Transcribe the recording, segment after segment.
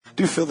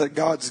do feel that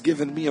God's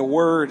given me a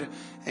word.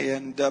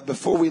 And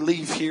before we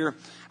leave here,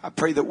 I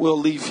pray that we'll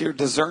leave here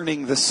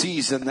discerning the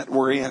season that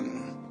we're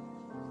in.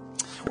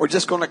 We're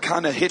just going to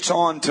kind of hitch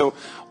on to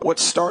what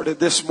started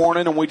this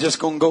morning, and we're just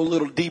going to go a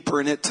little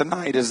deeper in it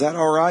tonight. Is that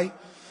all right?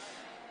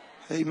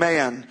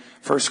 Amen.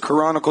 First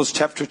Chronicles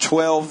chapter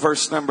 12,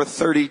 verse number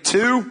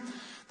 32.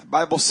 The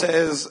Bible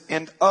says,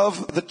 and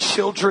of the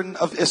children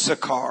of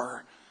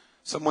Issachar.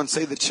 Someone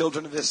say the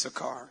children of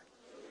Issachar.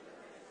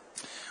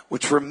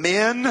 Which were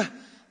men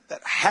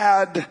that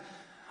had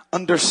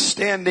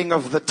understanding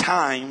of the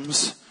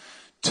times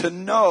to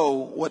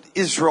know what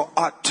Israel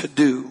ought to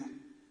do.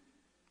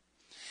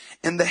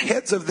 And the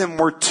heads of them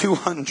were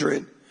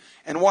 200.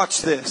 And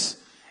watch this.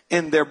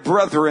 And their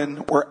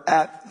brethren were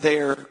at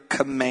their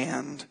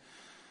command.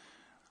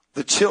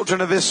 The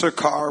children of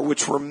Issachar,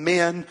 which were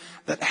men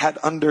that had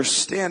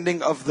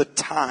understanding of the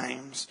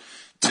times,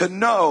 to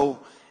know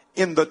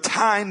in the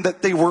time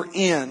that they were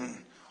in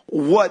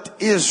what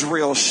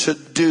Israel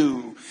should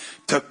do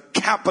to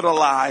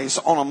capitalize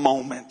on a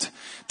moment,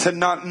 to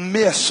not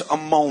miss a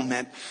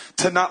moment,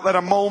 to not let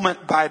a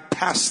moment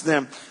bypass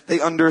them. They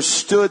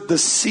understood the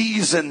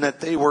season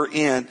that they were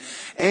in.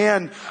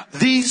 And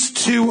these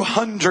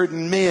 200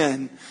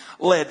 men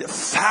led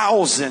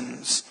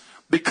thousands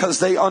because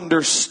they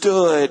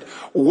understood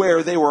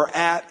where they were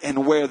at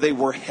and where they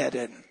were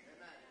headed.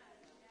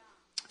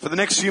 For the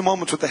next few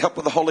moments, with the help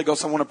of the Holy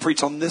Ghost, I want to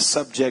preach on this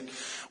subject.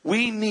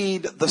 We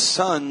need the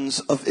sons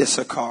of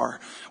Issachar.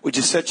 Would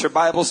you set your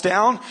Bibles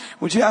down?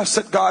 Would you ask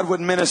that God would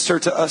minister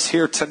to us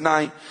here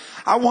tonight?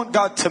 I want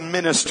God to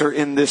minister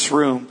in this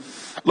room.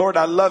 Lord,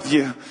 I love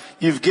you.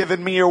 You've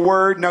given me your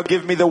word. Now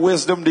give me the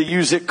wisdom to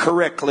use it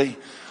correctly.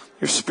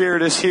 Your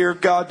Spirit is here,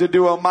 God, to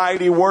do a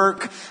mighty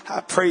work.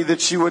 I pray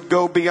that you would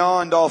go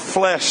beyond all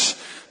flesh,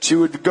 that you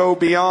would go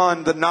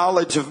beyond the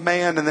knowledge of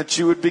man, and that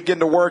you would begin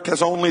to work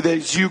as only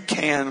as you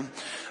can.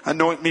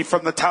 Anoint me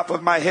from the top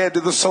of my head to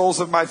the soles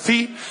of my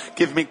feet.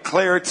 Give me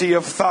clarity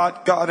of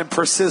thought, God, and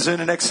precision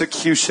and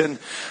execution.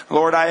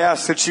 Lord, I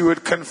ask that you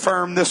would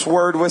confirm this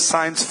word with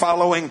signs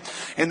following,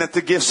 and that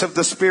the gifts of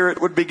the Spirit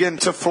would begin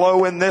to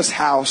flow in this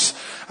house.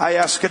 I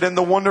ask it in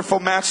the wonderful,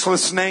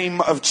 matchless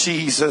name of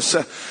Jesus.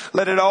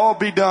 Let it all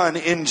be done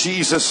in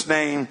Jesus'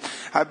 name.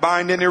 I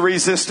bind any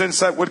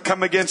resistance that would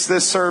come against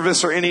this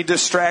service or any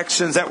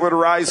distractions that would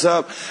rise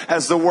up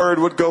as the word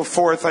would go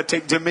forth. I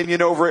take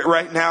dominion over it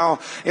right now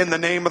in the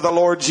name of the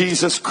Lord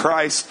Jesus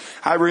Christ.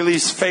 I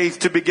release faith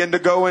to begin to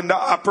go into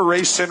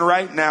operation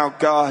right now,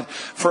 God,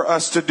 for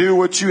us to do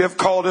what you have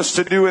called us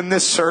to do in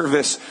this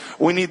service.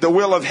 We need the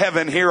will of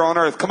heaven here on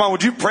earth. Come on,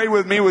 would you pray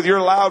with me with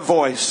your loud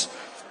voice?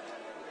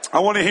 I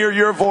want to hear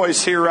your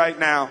voice here right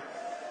now.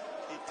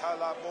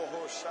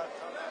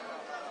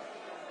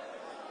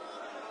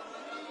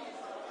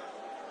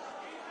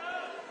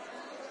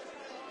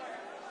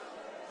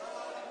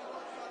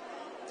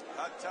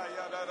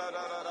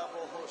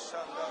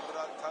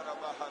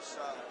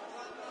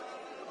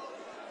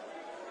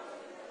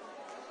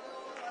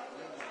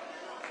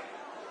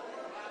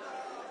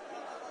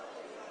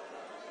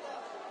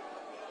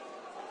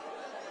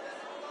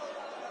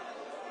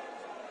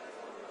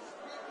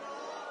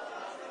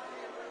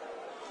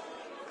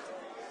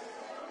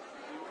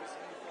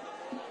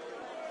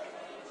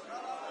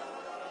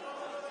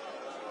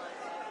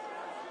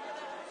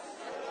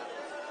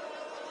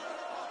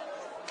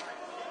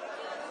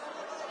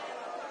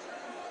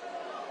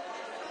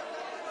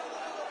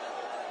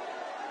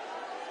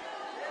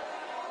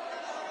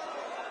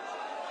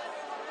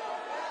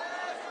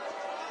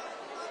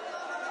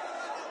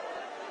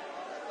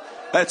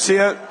 That's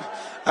it.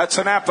 That's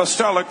an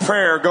apostolic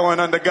prayer going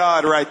unto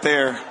God right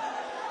there.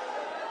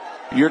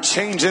 You're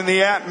changing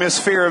the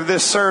atmosphere of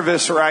this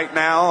service right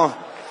now.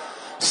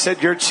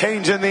 Said you're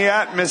changing the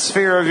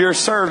atmosphere of your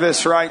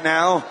service right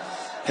now.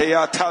 In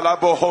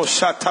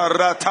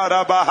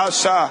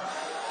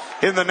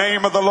the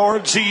name of the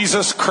Lord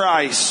Jesus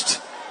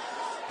Christ.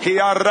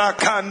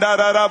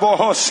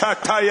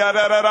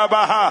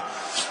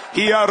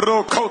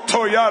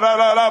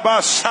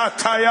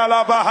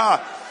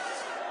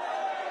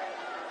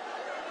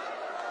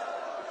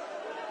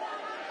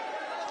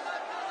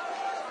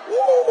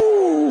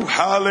 Ooh,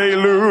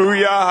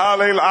 hallelujah,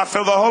 hallelujah. I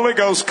feel the Holy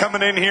Ghost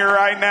coming in here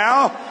right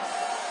now.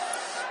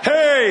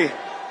 Hey.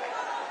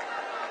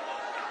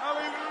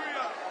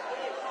 Hallelujah.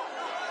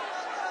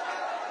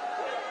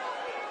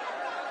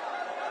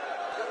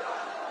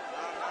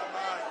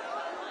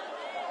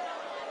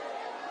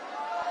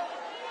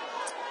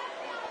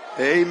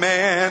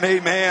 Amen,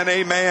 amen,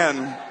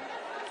 amen.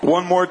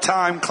 One more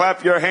time,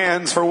 clap your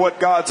hands for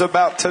what God's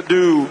about to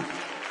do.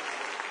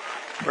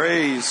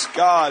 Praise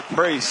God,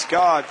 praise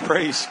God,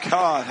 praise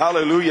God.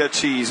 Hallelujah,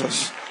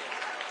 Jesus.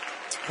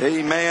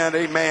 Amen,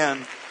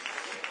 amen.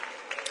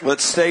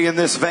 Let's stay in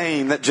this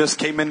vein that just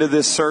came into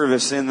this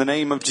service in the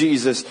name of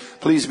Jesus.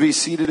 Please be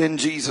seated in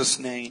Jesus'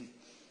 name.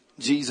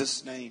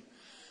 Jesus' name.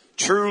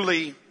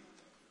 Truly,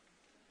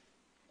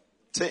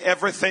 to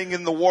everything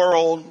in the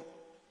world,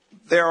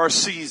 there are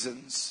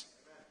seasons.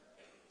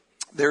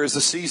 There is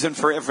a season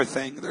for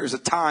everything. There's a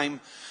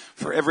time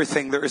for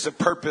everything. There is a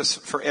purpose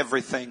for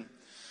everything.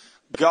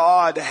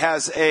 God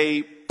has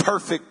a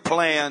perfect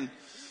plan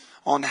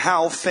on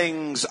how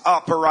things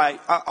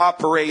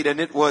operate, and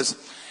it was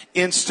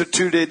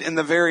instituted in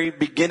the very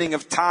beginning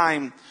of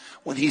time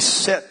when He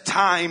set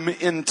time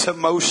into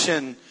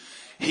motion.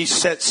 He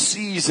set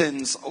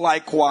seasons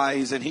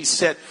likewise, and He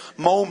set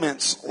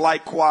moments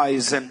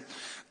likewise. And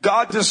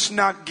God does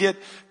not get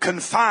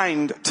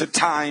confined to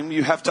time.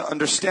 You have to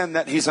understand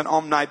that He's an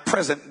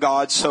omnipresent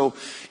God. So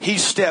He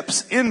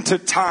steps into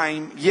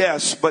time,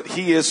 yes, but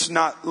He is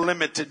not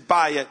limited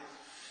by it.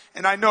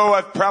 And I know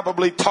I've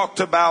probably talked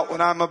about what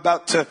I'm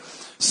about to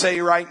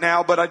say right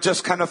now, but I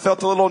just kind of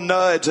felt a little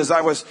nudge as I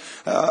was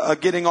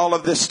getting all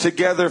of this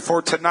together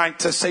for tonight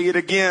to say it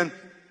again.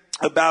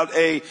 About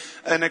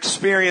an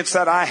experience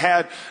that I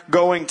had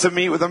going to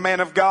meet with a man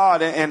of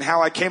God, and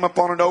how I came up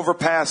on an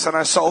overpass and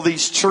I saw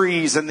these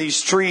trees, and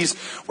these trees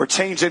were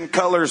changing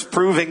colors,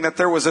 proving that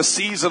there was a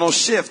seasonal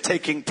shift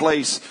taking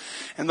place.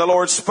 And the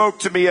Lord spoke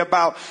to me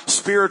about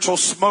spiritual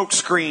smoke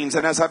screens.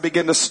 And as I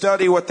began to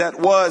study what that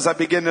was, I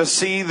began to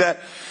see that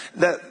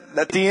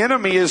the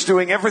enemy is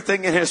doing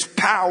everything in his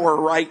power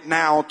right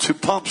now to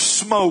pump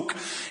smoke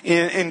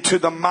into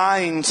the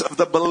minds of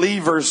the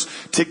believers,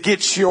 to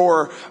get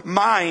your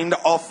mind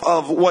off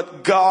of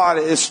what God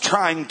is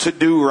trying to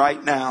do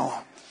right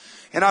now.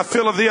 And I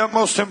feel of the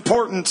utmost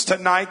importance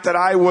tonight that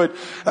I would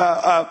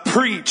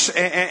preach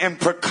and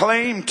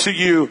proclaim to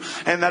you,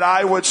 and that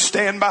I would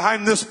stand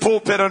behind this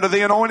pulpit under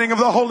the anointing of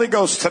the Holy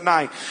Ghost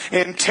tonight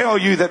and tell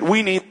you that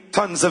we need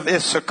sons of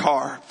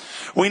Issachar.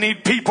 We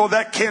need people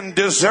that can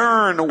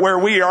discern where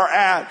we are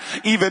at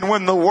even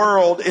when the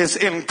world is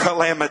in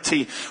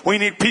calamity. We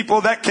need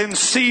people that can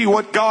see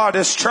what God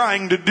is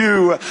trying to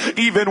do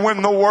even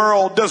when the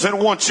world doesn't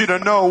want you to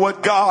know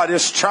what God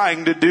is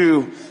trying to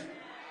do.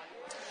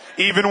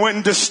 Even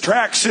when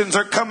distractions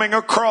are coming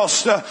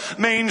across the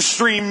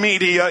mainstream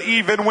media,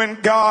 even when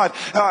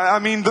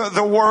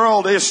the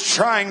world is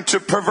trying to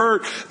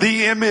pervert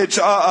the image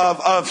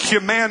of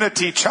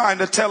humanity, trying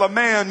to tell a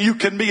man you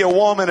can be a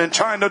woman, and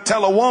trying to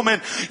tell a woman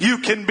you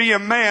can be a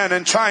man,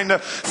 and trying to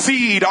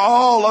feed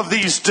all of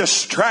these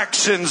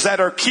distractions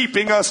that are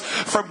keeping us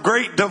from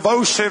great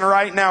devotion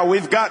right now.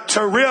 We've got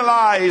to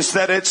realize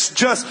that it's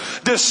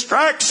just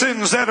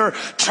distractions that are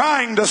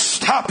trying to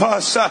stop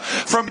us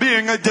from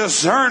being a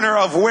discerner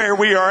of where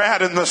we are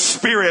at in the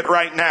spirit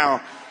right now.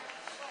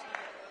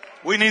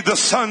 We need the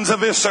sons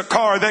of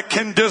Issachar that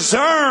can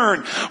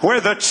discern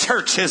where the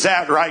church is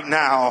at right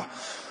now.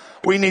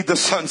 We need the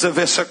sons of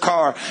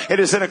Issachar. It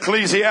is in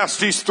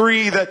Ecclesiastes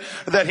 3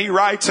 that he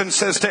writes and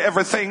says, to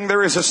everything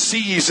there is a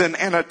season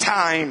and a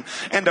time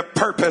and a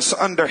purpose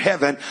under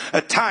heaven.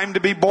 A time to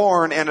be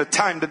born and a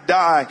time to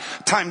die.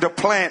 Time to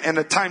plant and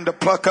a time to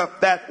pluck up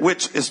that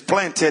which is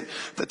planted.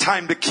 The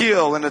time to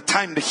kill and a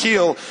time to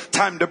heal.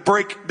 Time to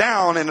break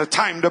down and a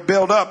time to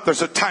build up.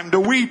 There's a time to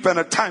weep and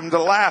a time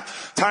to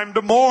laugh. Time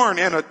to mourn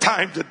and a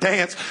time to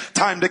dance.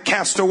 Time to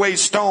cast away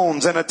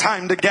stones and a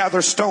time to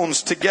gather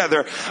stones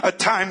together. A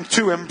time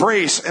to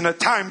embrace and a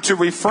time to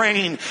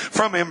refrain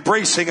from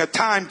embracing. A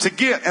time to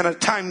get and a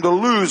time to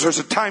lose. There's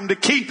a time to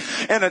keep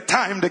and a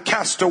time to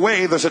cast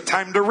away. There's a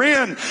time to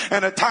rend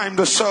and a time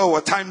to sow.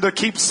 A time to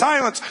keep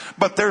silence.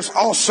 But there's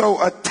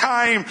also a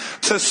time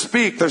to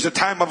speak. There's a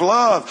time of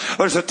love.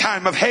 There's a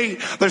time of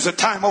hate. There's a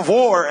time of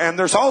war. And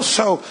there's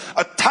also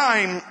a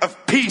time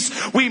of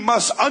peace. We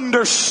must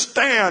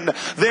understand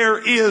there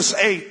is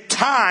a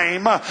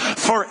time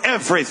for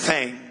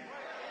everything.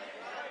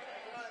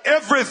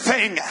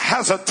 Everything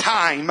has a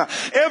time.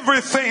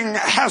 Everything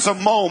has a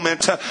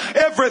moment.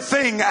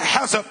 Everything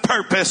has a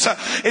purpose.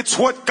 It's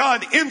what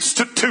God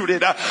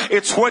instituted.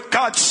 It's what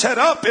God set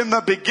up in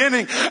the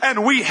beginning.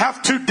 And we have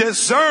to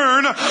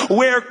discern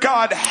where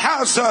God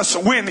has us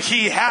when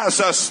He has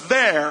us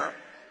there.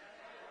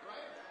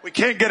 We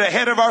can't get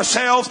ahead of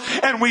ourselves,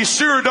 and we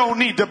sure don't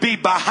need to be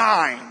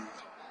behind.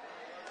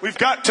 We've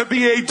got to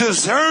be a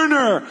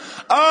discerner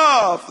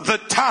of the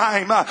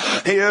time.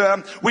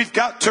 We've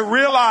got to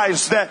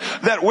realize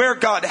that where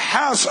God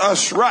has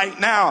us right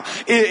now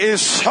is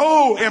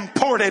so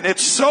important.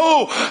 It's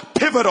so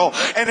pivotal.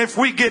 And if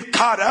we get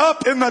caught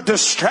up in the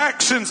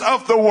distractions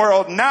of the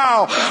world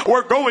now,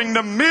 we're going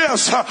to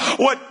miss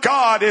what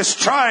God is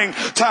trying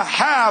to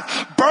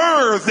have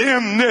birth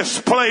in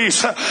this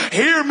place.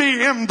 Hear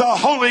me in the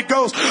Holy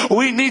Ghost.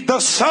 We need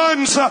the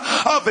sons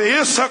of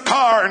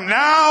Issachar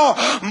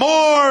now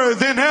more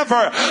than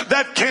ever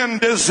that can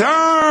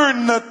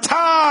discern the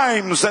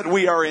times that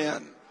we are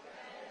in.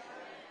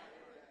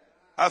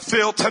 I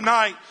feel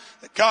tonight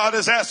that God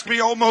has asked me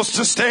almost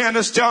to stand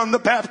as John the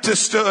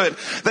Baptist stood.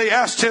 They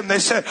asked him, they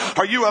said,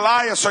 are you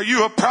Elias? Are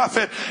you a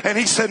prophet? And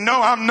he said,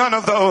 no, I'm none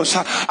of those.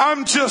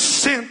 I'm just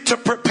sent to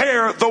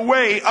prepare the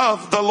way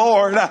of the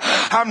Lord.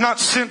 I'm not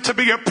sent to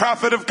be a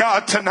prophet of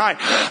God tonight.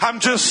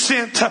 I'm just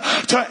sent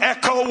to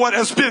echo what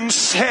has been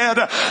said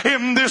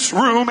in this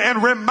room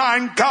and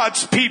remind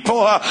God's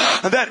people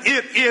that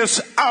it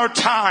is our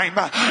time.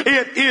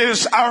 It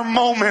is our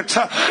moment.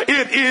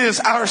 It is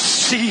our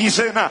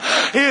season.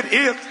 It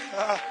is...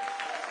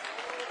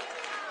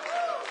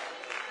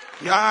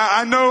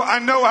 I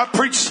know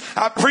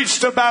I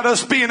preached about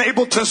us being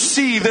able to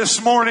see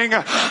this morning,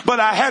 but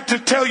I had to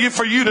tell you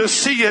for you to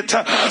see it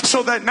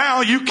so that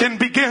now you can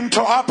begin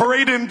to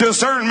operate in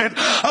discernment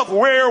of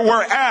where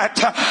we're at.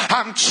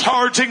 I'm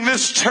charging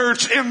this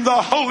church in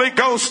the Holy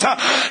Ghost.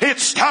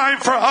 It's time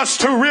for us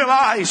to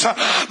realize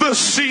the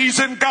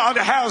season God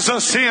has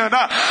us in.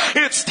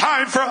 It's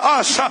time for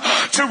us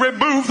to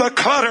remove the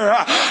clutter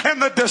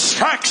and the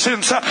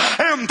distractions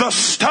and the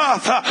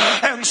stuff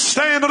and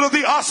stand under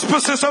the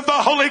auspices of the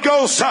Holy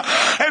Ghost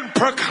and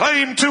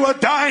proclaim to a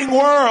dying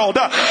world,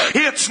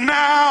 it's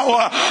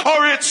now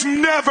or it's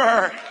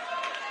never.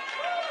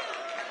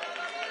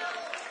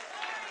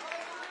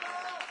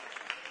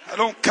 I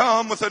don't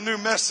come with a new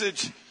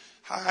message.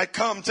 I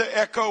come to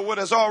echo what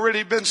has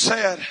already been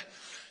said.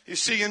 You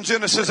see, in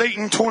Genesis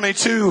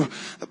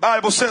 8:22, the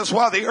Bible says,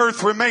 while the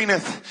earth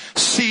remaineth,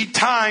 seed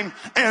time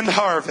and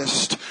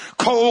harvest,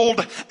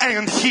 cold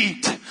and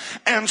heat,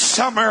 and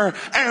summer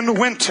and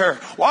winter.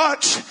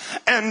 Watch,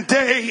 and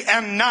day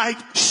and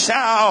night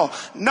shall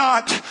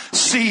not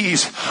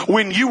cease.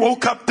 When you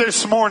woke up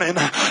this morning,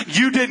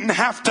 you didn't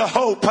have to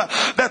hope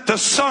that the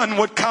sun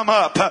would come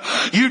up.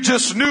 You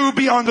just knew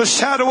beyond a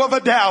shadow of a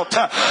doubt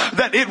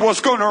that it was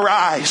going to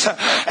rise.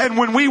 And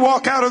when we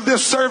walk out of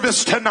this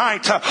service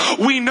tonight,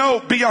 we know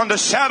beyond a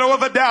shadow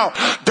of a doubt,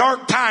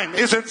 dark time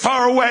isn't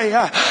far away,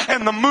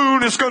 and the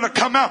moon is going to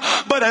come out.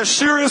 But as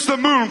sure as the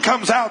moon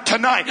comes out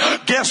tonight,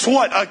 guess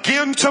what?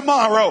 Again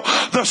tomorrow,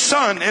 the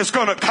sun is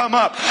going to come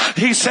up.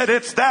 He said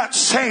it's that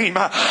same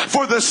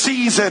for the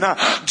season.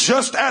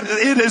 Just as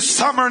it is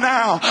summer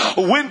now,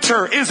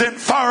 winter isn't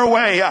far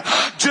away.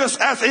 Just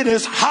as it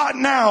is hot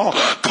now,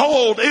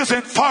 cold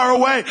isn't far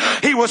away.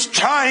 He was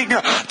trying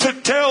to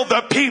tell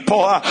the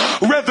people,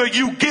 whether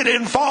you get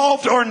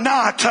involved or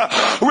not,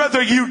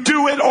 whether you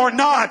do it or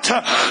not,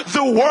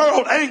 the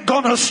world ain't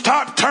gonna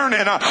stop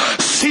turning.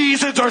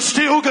 Seasons are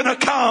still gonna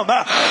come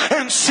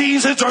and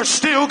seasons are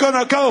still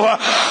gonna go.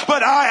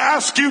 But I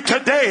ask you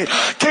today,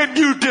 can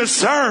you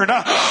discern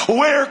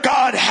where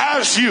God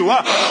has you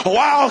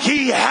while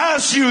He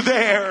has you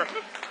there?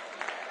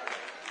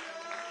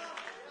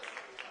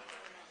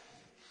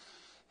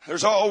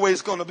 There's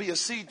always going to be a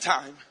seed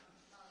time,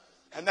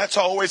 and that's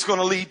always going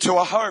to lead to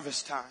a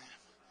harvest time.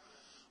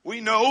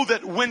 We know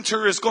that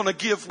winter is going to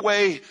give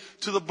way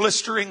to the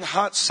blistering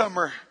hot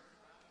summer.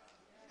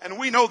 And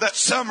we know that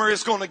summer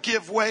is going to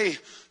give way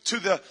to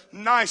the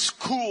nice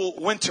cool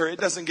winter. It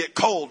doesn't get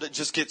cold, it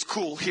just gets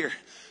cool here.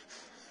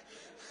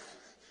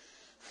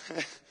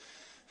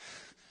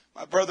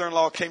 My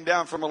brother-in-law came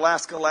down from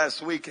Alaska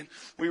last week, and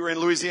we were in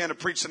Louisiana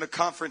preaching a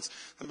conference.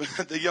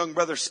 The young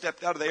brother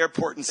stepped out of the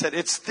airport and said,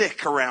 "It's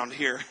thick around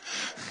here."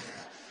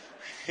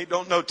 He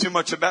don't know too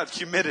much about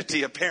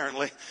humidity,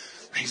 apparently.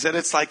 He said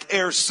it's like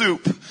air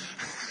soup.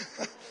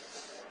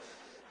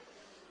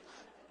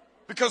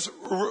 Because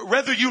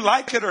whether you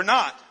like it or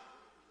not,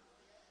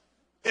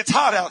 it's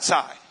hot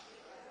outside.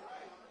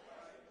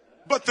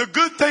 But the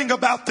good thing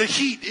about the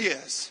heat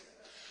is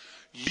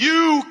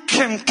you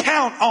can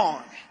count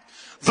on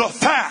the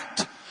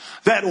fact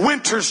that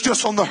winter's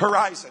just on the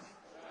horizon.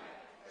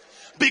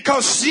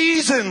 Because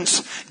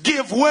seasons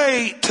give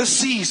way to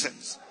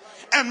seasons.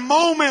 And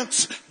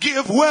moments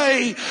give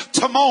way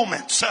to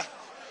moments.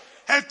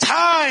 And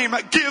time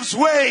gives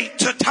way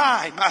to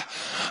time,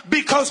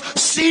 because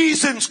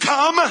seasons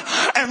come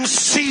and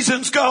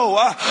seasons go.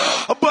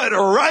 But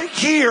right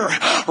here,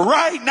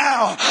 right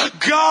now,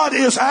 God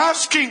is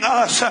asking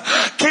us,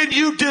 can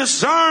you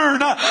discern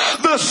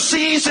the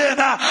season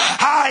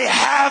I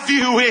have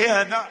you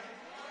in?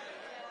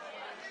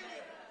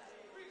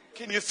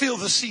 Can you feel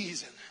the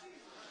season?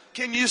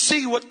 Can you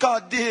see what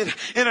God did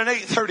in an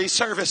 8:30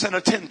 service and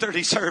a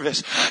 10:30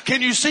 service?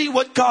 Can you see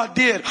what God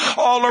did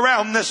all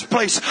around this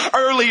place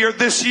earlier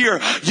this year?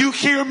 You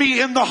hear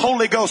me in the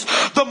Holy Ghost.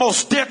 The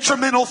most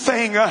detrimental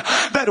thing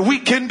that we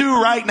can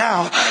do right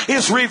now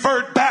is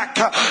revert back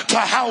to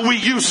how we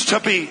used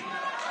to be.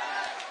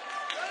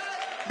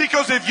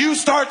 Because if you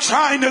start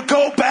trying to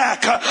go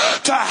back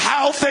to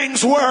how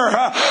things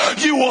were,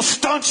 you will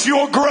stunt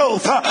your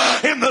growth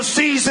in the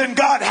season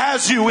God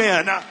has you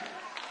in.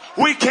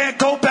 We can't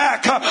go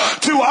back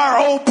to our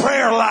old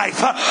prayer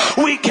life.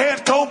 We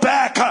can't go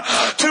back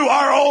to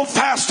our old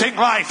fasting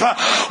life.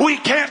 We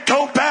can't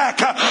go back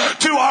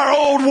to our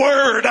old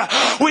word.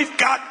 We've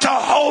got to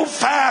hold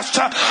fast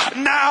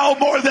now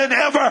more than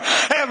ever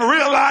and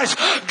realize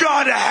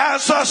God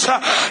has us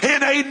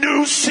in a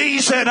new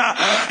season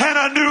and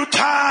a new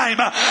time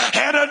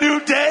and a new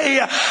day,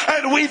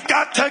 and we've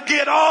got to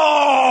get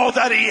all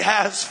that He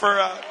has for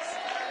us.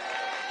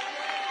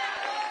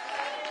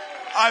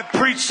 I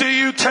preach to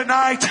you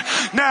tonight,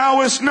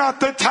 now is not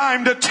the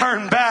time to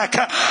turn back.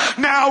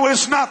 Now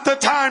is not the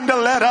time to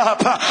let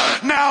up.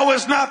 Now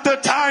is not the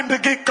time to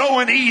get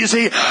going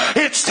easy.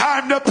 It's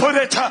time to put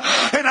it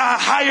in a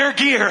higher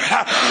gear.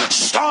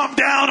 Stomp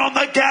down on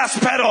the gas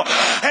pedal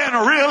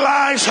and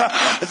realize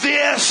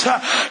this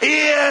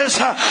is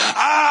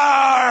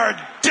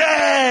our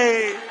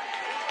day.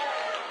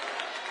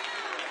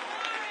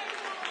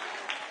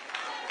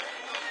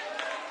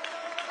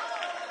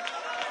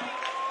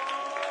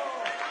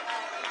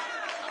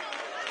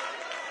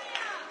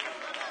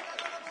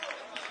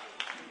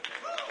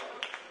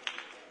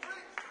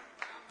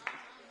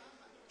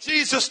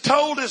 Jesus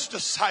told his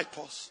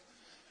disciples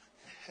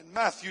in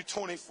Matthew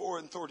 24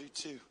 and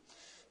 32,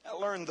 I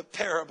learned the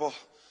parable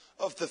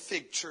of the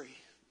fig tree.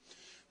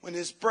 When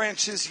his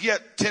branch is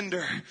yet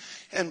tender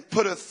and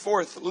putteth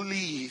forth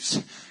leaves,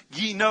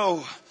 ye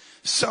know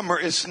summer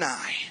is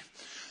nigh.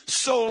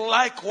 So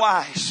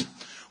likewise,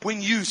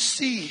 when you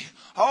see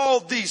all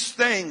these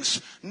things,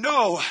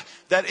 know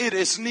that it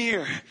is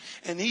near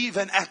and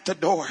even at the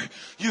door.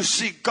 You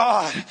see,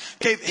 God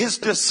gave his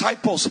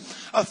disciples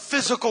a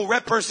physical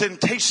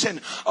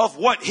representation of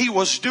what he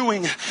was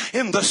doing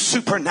in the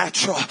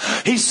supernatural.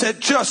 He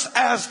said, just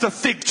as the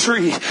fig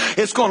tree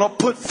is going to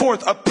put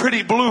forth a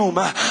pretty bloom,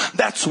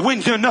 that's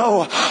when you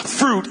know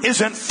fruit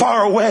isn't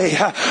far away.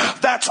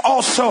 That's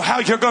also how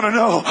you're going to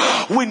know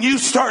when you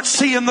start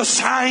seeing the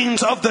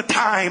signs of the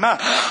time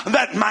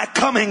that my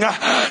coming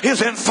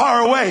isn't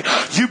far away.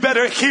 You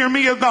better hear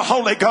me in the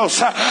Holy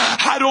Ghost.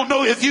 I don't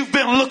know if you've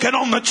been looking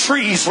on the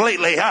trees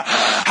lately.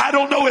 I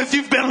don't know if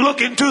you've been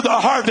looking to the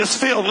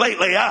harvest field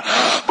lately.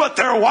 But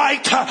they're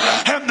white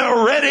and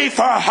they're ready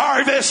for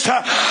harvest.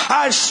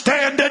 I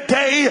stand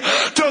today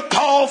to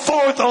call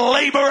forth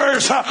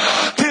laborers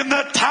in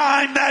the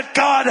time that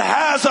God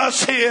has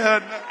us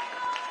in.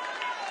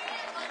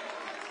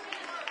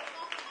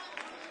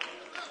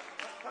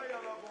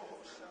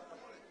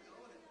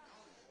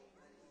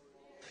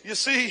 You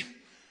see,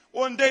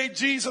 one day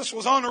Jesus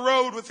was on the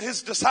road with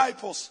his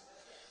disciples.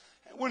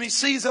 And when he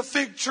sees a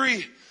fig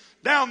tree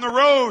down the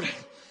road,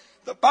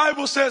 the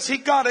Bible says he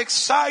got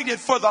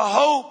excited for the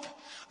hope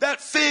that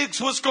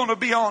figs was going to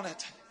be on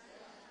it.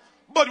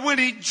 But when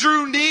he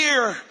drew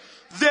near,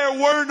 there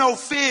were no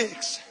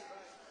figs.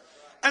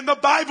 And the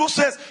Bible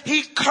says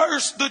he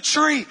cursed the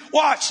tree.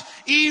 Watch,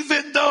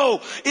 even though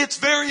it's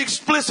very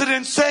explicit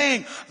in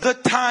saying the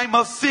time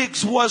of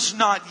figs was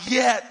not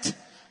yet.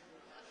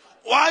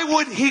 Why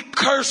would he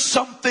curse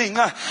something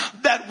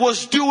that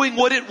was doing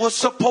what it was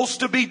supposed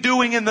to be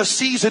doing in the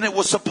season it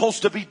was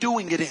supposed to be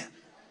doing it in?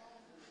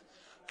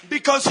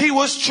 Because he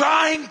was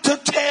trying to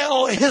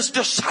tell his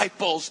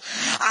disciples,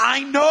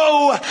 I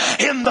know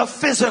in the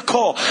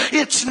physical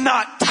it's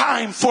not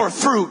time for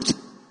fruit,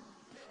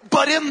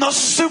 but in the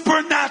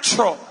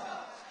supernatural,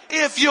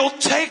 if you'll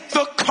take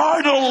the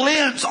carnal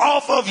lens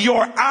off of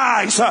your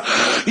eyes,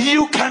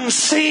 you can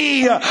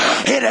see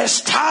it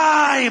is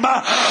time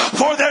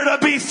for there to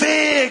be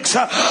figs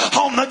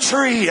on the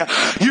tree.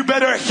 You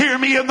better hear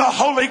me in the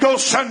Holy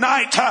Ghost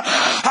tonight.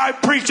 I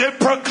preach and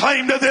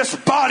proclaim to this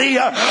body,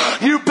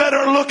 you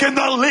better look in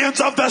the lens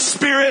of the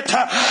Spirit.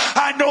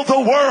 I know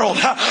the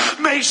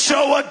world may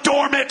show a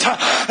dormant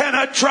and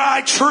a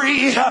dry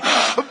tree,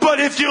 but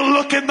if you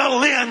look in the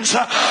lens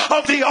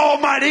of the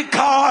Almighty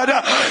God,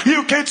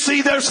 you can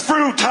see there's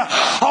fruit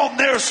on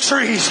those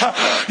trees.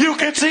 You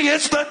can see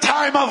it's the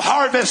time of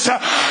harvest.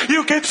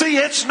 You can see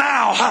it's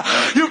now.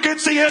 You can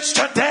see it's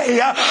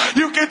today.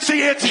 You can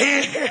see it's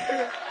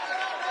here.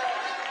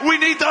 We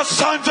need the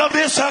sons of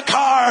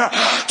Issachar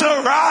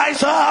to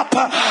rise up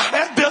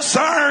and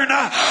discern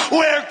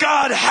where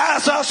God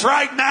has us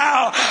right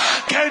now.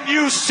 Can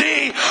you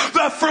see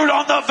the fruit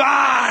on the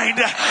vine?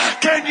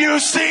 Can you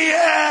see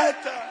it?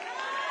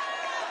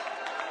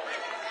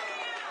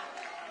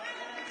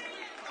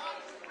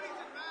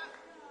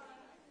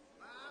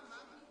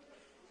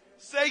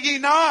 Say ye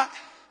not,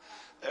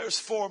 there's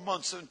 4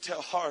 months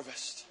until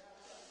harvest.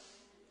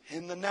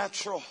 In the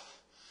natural,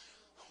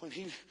 when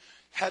he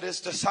had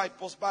his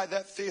disciples by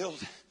that field,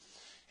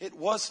 it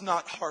was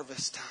not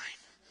harvest time.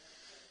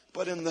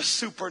 But in the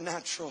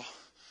supernatural,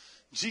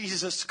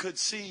 Jesus could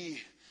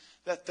see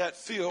that that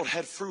field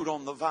had fruit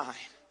on the vine.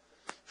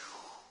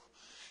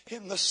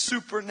 In the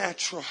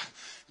supernatural,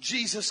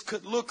 Jesus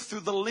could look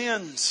through the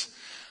lens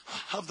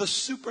of the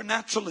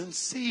supernatural and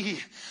see,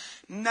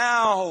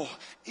 now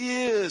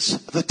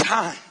is the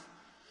time.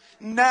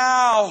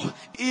 Now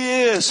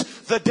is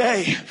the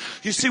day.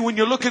 You see, when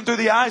you're looking through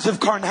the eyes of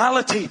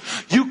carnality,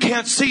 you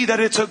can't see that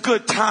it's a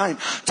good time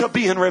to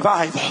be in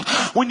revival.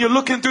 When you're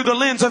looking through the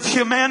lens of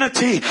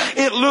humanity,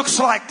 it looks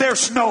like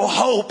there's no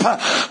hope.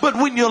 But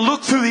when you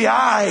look through the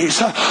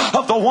eyes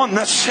of the one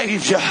that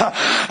saved you,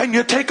 and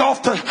you take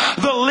off the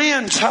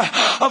lens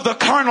of the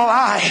carnal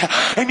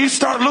eye, and you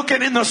start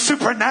looking in the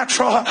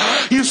supernatural,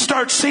 you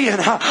start seeing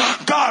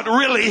God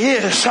really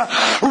is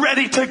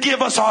ready to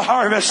give us a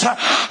harvest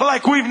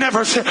like we've never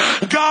seen.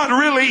 God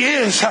really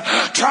is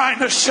trying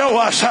to show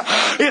us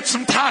it's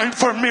time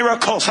for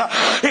miracles.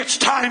 It's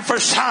time for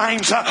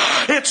signs.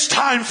 It's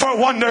time for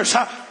wonders.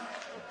 God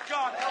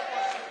help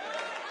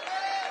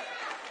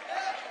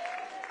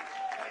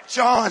us.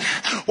 John,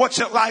 what's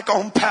it like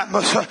on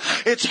Patmos?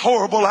 It's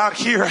horrible out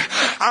here.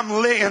 I'm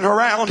laying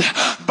around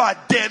by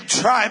dead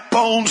dry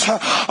bones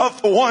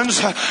of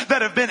ones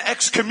that have been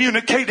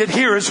excommunicated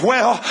here as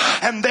well,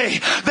 and they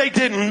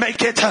didn't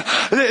make it.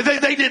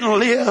 They didn't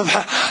live.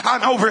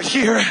 I'm over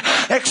here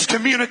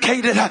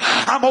excommunicated.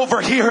 I'm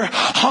over here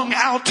hung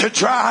out to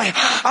dry.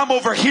 I'm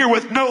over here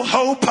with no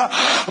hope.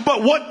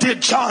 But what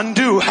did John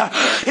do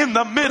in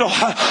the middle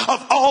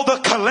of all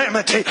the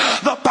calamity?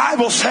 The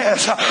Bible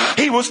says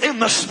he was in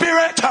the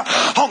Spirit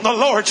on the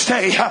Lord's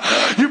day.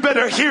 You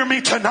better hear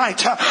me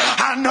tonight.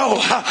 I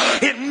know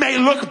it may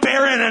look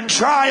barren and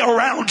dry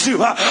around you,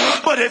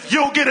 but if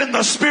you'll get in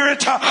the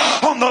Spirit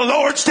on the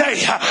Lord's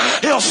day,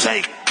 he'll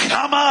say,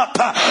 come up.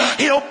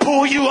 He'll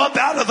pull you up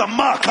out of the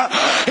muck.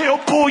 He'll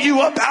pull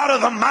you up out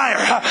of the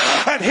mire,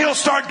 and he'll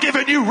start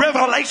giving you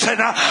revelation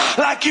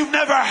like you've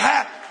never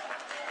had.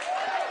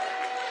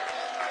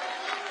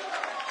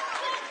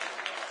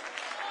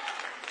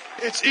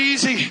 It's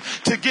easy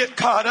to get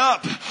caught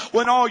up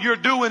when all you're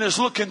doing is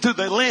looking through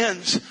the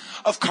lens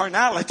of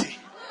carnality.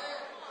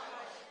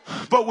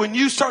 But when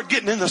you start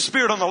getting in the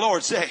Spirit on the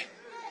Lord's day,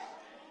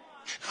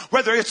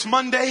 whether it's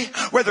Monday,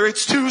 whether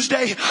it's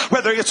Tuesday,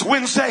 whether it's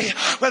Wednesday,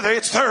 whether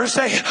it's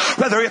Thursday,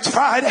 whether it's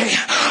Friday,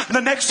 the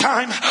next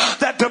time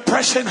that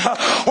depression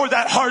or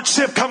that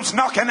hardship comes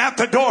knocking at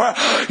the door,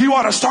 you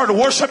ought to start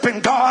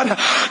worshiping God.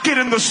 Get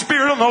in the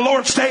Spirit on the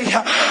Lord's day,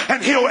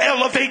 and He'll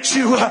elevate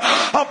you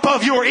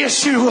above your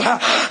issue.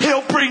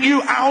 He'll bring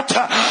you out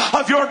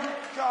of your...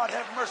 God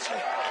have mercy.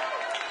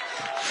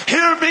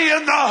 Hear me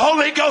in the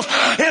Holy Ghost.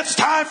 It's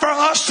time for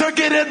us to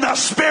get in the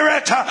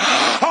Spirit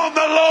on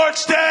the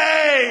Lord's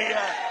day.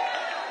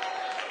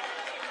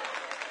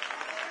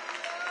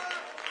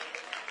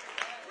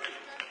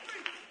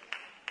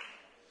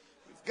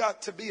 We've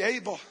got to be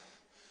able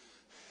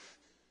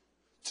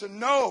to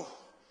know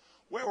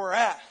where we're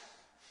at,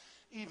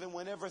 even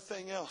when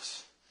everything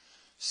else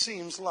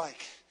seems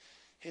like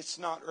it's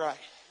not right.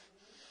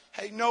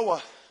 Hey,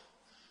 Noah,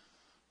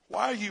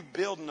 why are you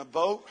building a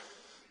boat?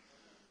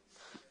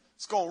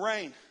 It's going to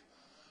rain.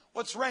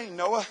 What's rain,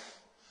 Noah?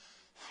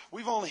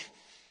 We've only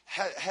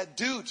had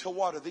dew to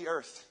water the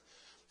earth.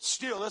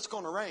 Still, it's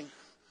going to rain.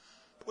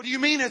 What do you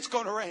mean it's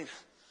going to rain?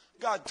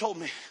 God told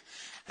me.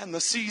 And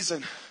the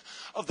season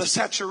of the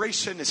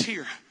saturation is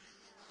here.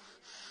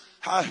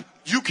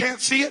 You can't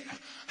see it?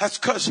 That's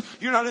because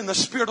you're not in the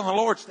Spirit on the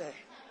Lord's day.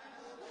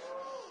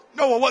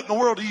 Noah, what in the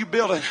world are you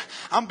building?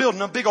 I'm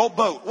building a big old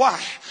boat.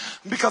 Why?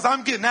 Because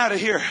I'm getting out of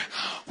here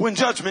when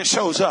judgment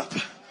shows up.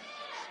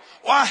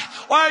 Why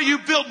are you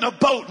building a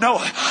boat,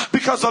 Noah?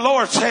 Because the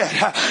Lord said,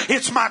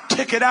 it's my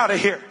ticket out of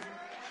here.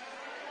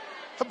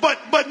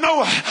 But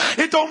Noah,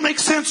 it don't make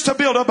sense to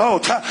build a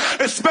boat,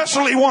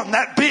 especially one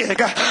that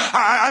big.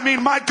 I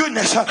mean, my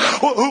goodness,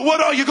 what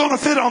are you going to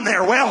fit on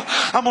there? Well,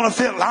 I'm going to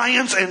fit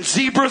lions and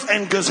zebras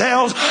and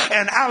gazelles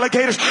and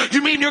alligators.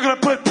 You mean you're going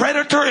to put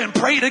predator and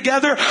prey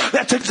together?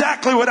 That's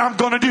exactly what I'm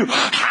going to do.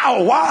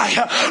 How?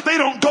 Why? They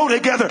don't go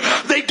together.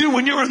 They do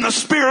when you're in the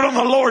Spirit on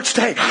the Lord's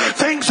day.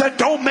 Things that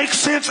don't make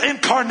sense in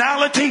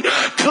carnality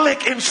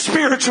click in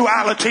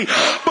spirituality.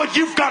 But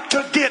you've got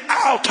to get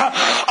out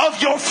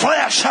of your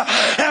flesh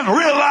and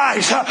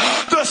realize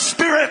the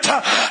Spirit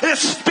is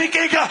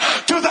speaking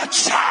to the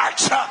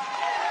church.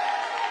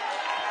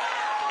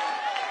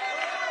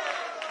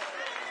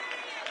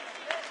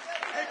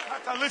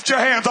 Lift your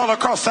hands all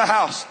across the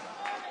house.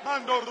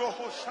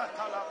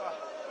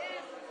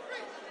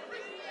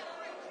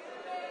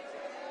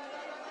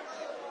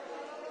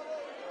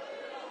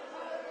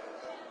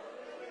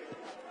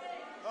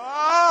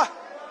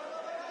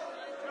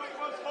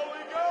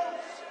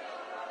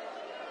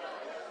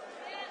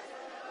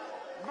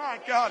 My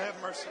God,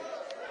 have mercy.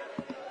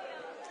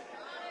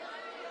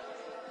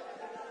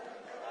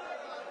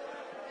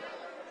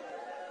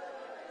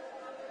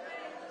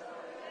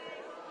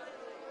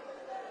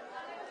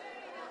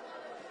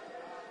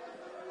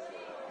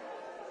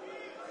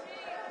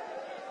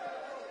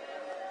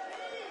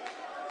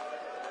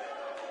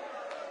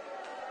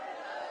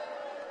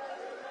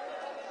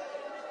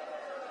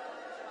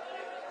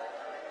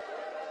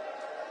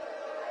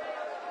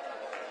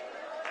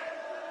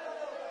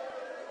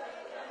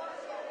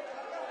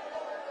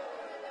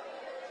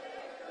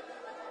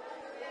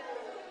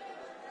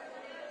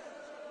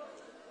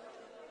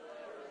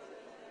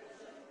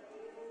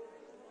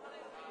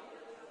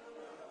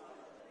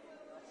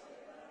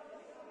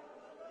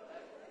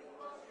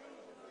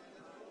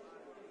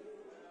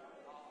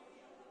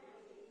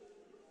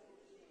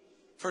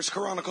 First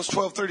Chronicles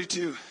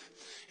 12:32.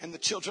 And the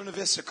children of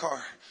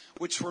Issachar,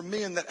 which were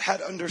men that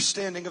had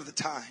understanding of the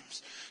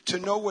times, to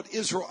know what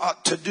Israel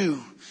ought to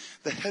do,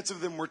 the heads of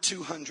them were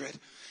 200,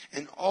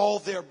 and all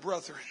their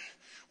brethren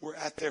were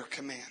at their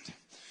command.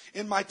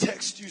 In my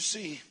text, you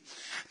see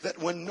that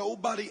when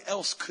nobody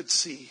else could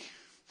see,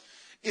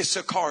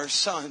 Issachar's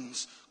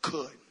sons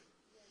could.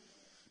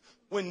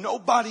 When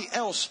nobody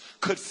else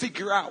could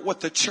figure out what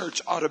the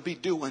church ought to be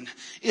doing,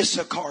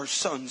 Issachar's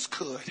sons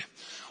could.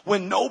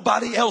 When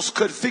nobody else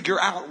could figure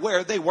out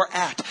where they were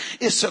at,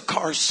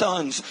 Issachar's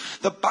sons,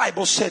 the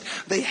Bible said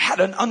they had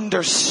an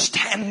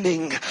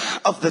understanding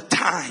of the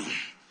time.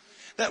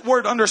 That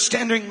word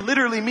understanding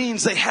literally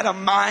means they had a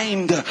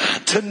mind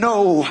to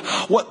know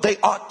what they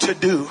ought to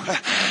do.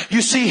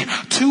 You see,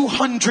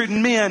 200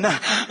 men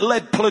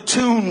led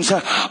platoons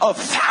of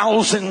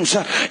thousands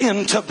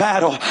into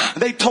battle.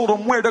 They told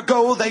them where to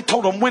go. They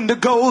told them when to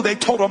go. They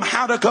told them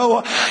how to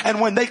go.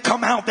 And when they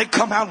come out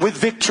with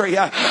victory.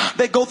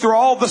 They go through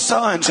all the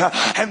sons,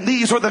 and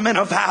these were the men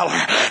of valor,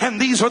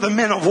 and these were the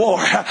men of war,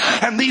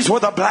 and these were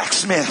the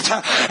blacksmiths,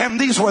 and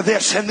these were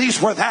this, and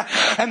these were that.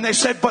 And they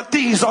said, but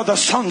these are the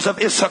sons of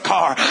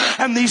Issachar.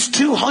 And these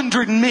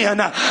 200 men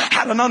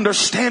had an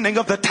understanding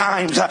of the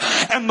times,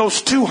 and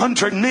those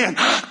 200 men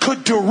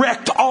could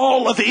direct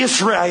all of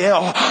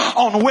Israel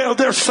on where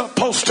they're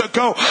supposed to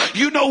go.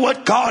 You know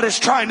what God is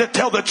trying to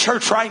tell the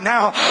church right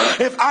now?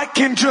 If I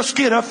can just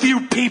get a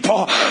few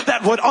people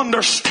that would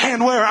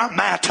understand where I'm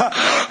at,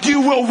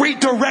 you will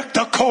redirect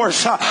the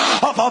course of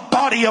a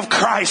body of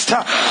Christ.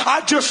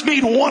 I just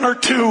need one or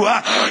two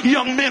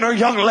young men or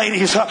young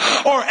ladies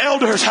or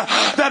elders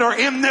that are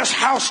in this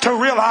house to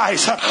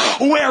realize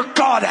where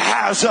God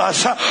has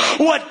us,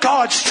 what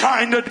God's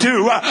trying to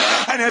do.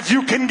 And if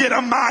you can get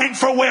a mind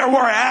for where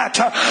we're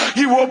at,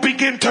 you will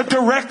begin to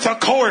direct the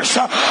course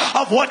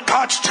of what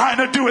God's trying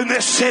to do in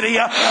this city.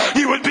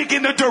 You would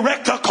begin to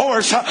direct the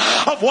course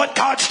of what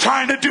God's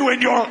trying to do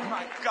in your...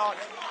 My God.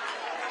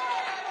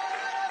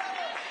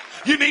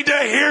 You need to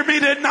hear me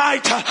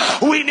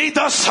tonight. We need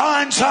the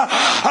sons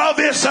of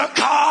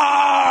Issachar.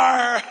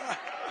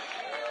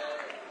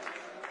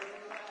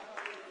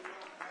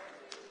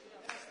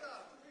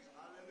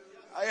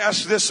 I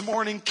asked this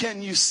morning,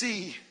 can you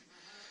see?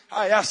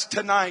 I asked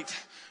tonight,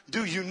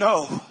 do you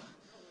know?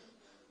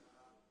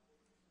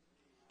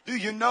 Do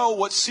you know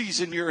what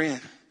season you're in?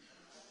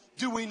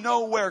 Do we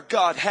know where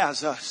God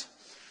has us?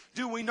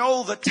 Do we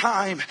know the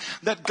time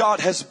that God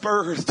has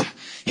birthed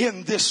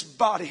in this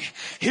body?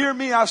 Hear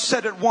me, I've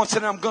said it once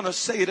and I'm going to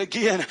say it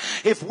again.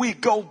 If we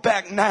go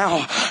back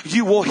now,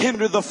 you will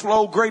hinder the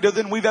flow greater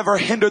than we've ever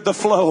hindered the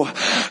flow.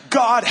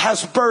 God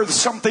has birthed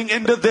something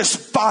into this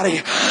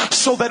body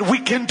so that we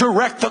can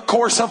direct the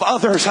course of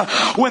others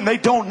when they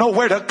don't know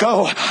where to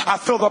go. I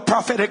feel the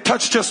prophetic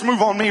touch just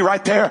move on me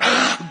right there.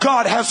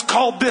 God has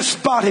called this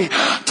body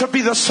to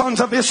be the sons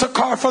of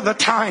Issachar for the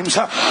times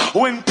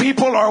when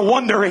people are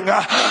wondering.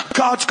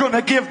 God's going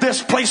to give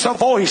this place a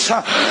voice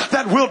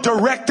that will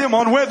direct them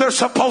on where they're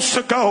supposed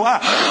to go.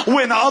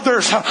 When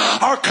others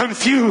are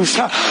confused,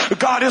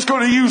 God is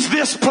going to use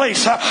this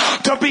place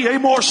to be a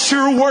more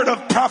sure word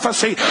of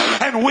prophecy.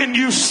 And when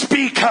you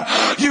speak,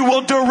 you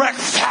will direct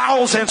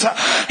thousands.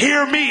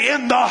 Hear me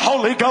in the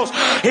Holy Ghost.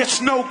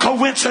 It's no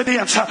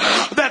coincidence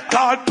that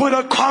God put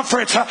a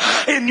conference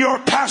in your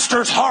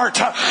pastor's heart,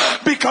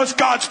 because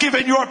God's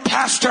given your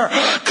pastor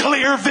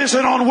clear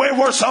vision on where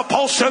we're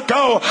supposed to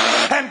go.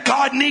 And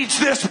God needs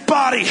this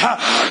body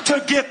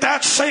to get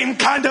that same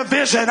kind of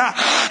vision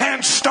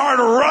and start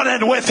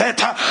running with it.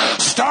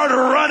 Start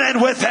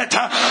running with it.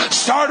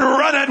 Start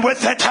running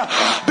with it.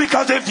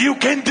 Because if you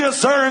can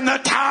discern the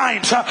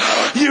times,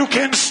 you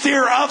can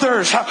steer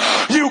others.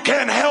 You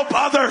can help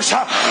others.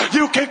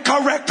 You can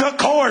correct the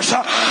course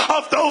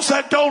of those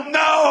that don't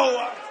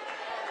know.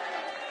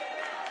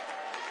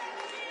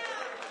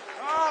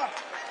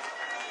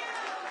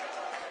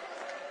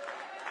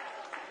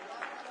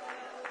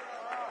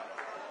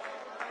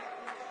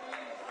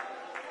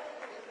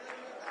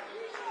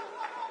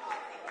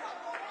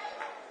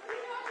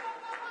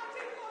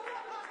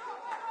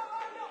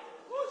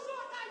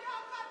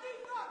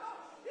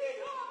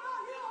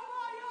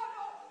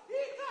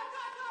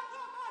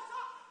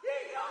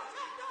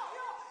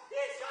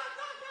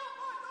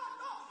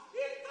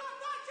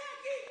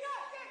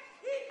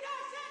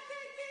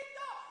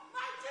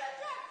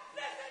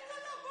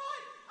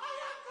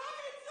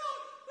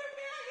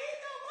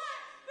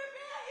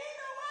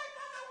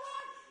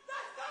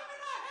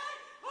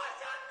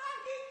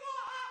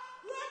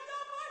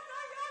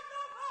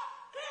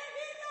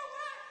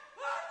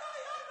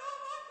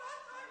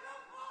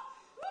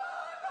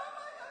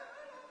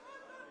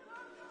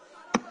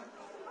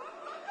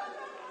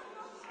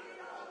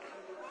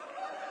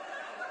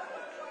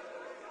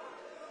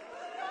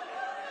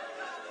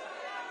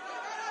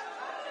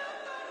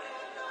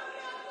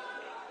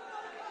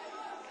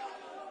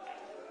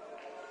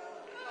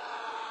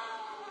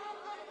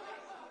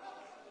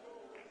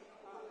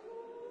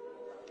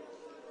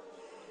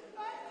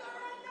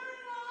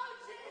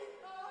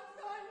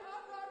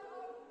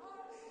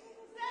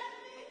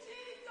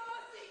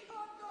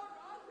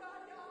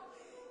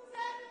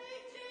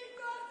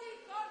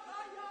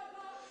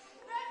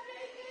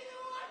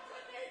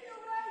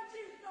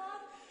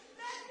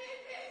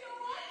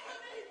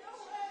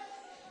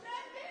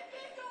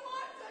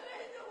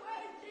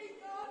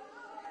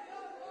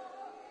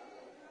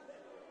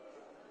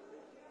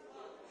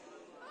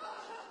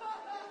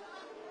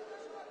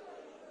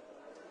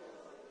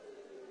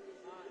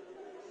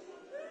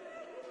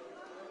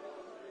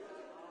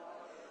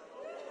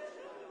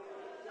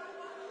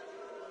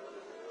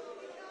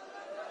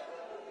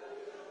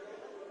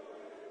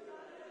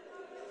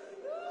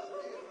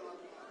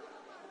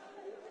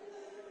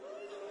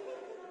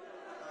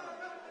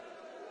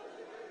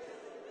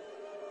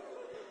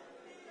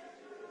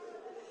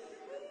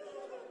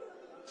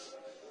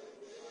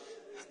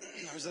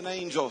 There's an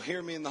angel.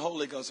 Hear me in the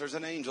Holy Ghost. There's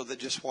an angel that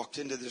just walked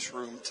into this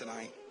room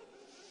tonight.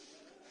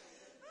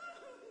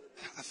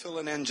 I feel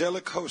an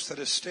angelic host that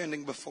is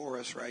standing before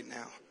us right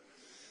now.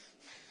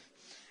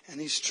 And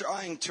he's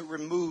trying to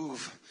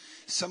remove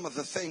some of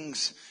the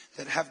things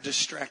that have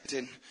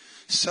distracted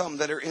some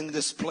that are in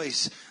this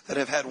place that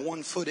have had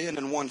one foot in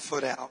and one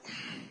foot out.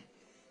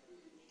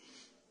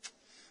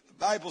 The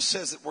Bible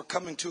says that we're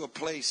coming to a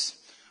place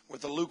where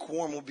the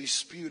lukewarm will be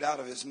spewed out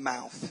of his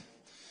mouth.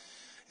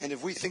 And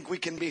if we think we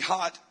can be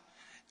hot,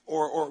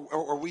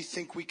 or we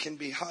think we can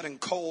be hot and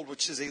cold,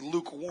 which is a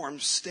lukewarm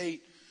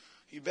state,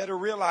 you better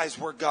realize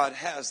where God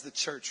has the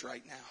church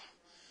right now.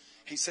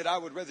 He said, I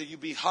would rather you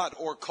be hot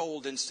or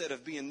cold instead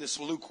of being this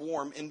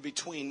lukewarm in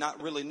between,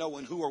 not really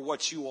knowing who or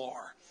what you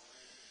are.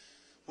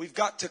 We've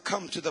got to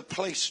come to the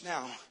place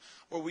now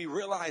where we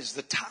realize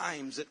the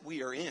times that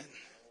we are in.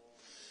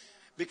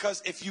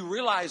 Because if you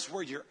realize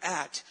where you're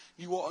at,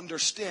 you will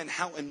understand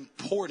how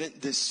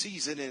important this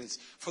season is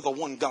for the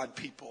One God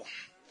people.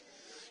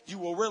 You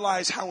will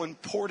realize how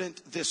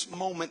important this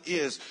moment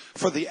is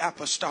for the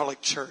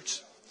apostolic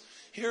church.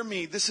 Hear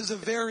me, this is a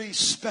very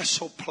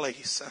special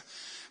place.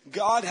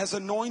 God has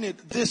anointed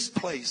this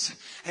place,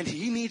 and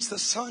he needs the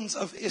sons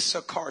of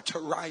Issachar to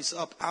rise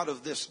up out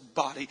of this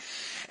body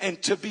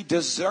and to be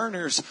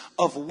discerners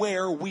of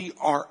where we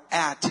are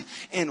at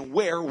and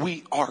where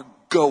we are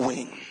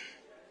going.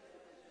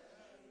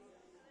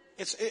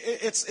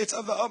 It's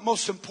of the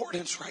utmost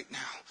importance right now.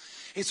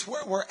 It's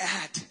where we're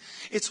at.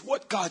 It's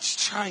what God's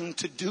trying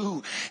to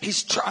do.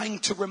 He's trying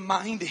to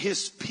remind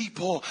his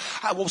people,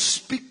 I will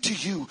speak to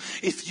you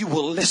if you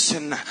will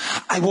listen.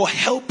 I will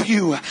help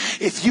you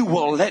if you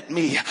will let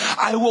me.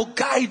 I will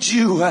guide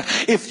you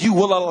if you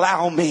will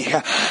allow me.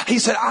 He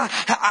said,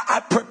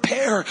 I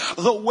prepare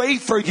the way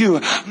for you.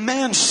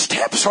 Man's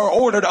steps are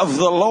ordered of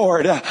the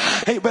Lord.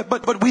 Hey,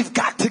 but we've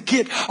got to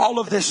get all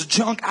of this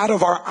junk out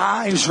of our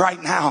eyes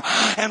right now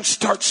and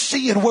start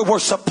seeing where we're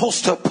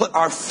supposed to put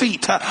our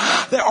feet.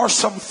 There are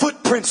some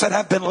footprints that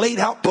have been laid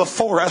out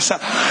before us.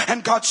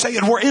 And God's saying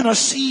we're in a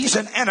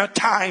season and a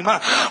time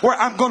where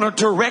I'm going to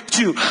direct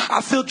you.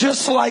 I feel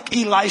just like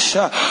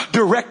Elisha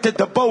directed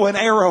the bow and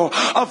arrow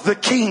of the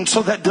king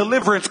so that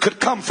deliverance could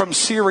come from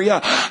Syria.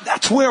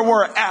 That's where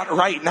we're at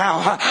right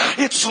now.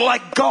 It's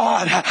like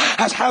God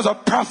has a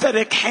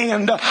prophetic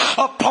hand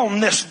upon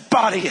this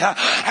body.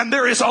 And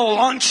there is a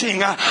launching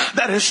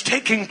that is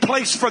taking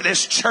place for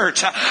this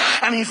church.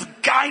 And he's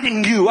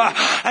guiding you.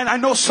 And I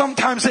know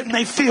sometimes it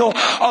may feel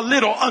a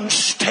little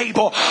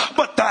unstable,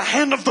 but the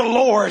hand of the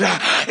Lord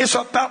is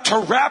about to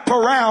wrap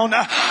around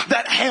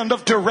that hand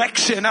of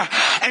direction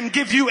and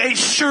give you a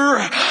sure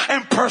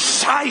and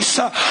precise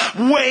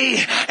way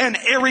and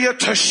area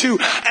to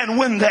shoot. And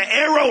when the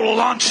arrow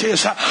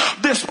launches,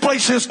 this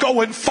place is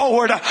going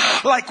forward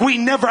like we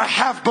never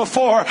have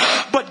before.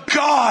 But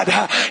God,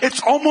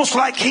 it's almost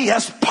like he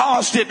has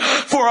paused it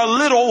for a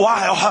little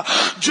while,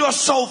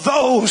 just so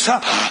those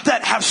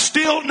that have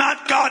still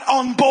not got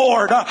on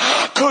board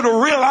could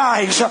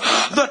realize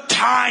the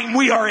time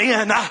we are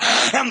in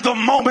and the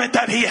moment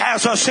that he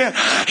has us in.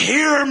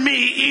 Hear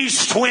me,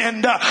 east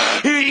wind.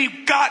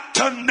 You've got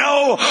to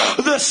know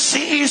the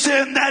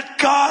season that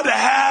God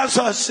has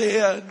us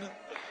in.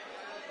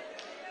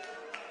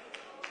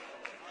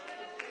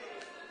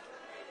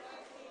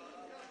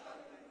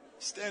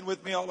 Stand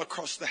with me all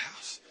across the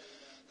house.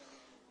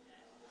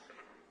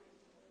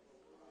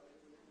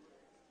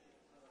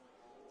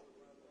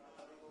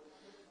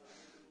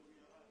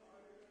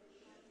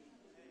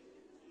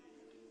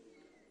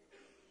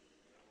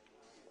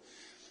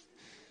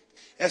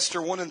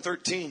 Esther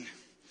 1:13.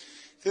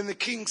 Then the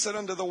king said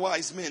unto the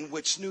wise men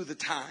which knew the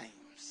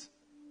times,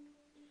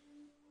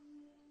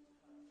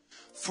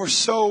 for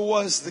so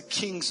was the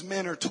king's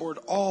manner toward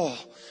all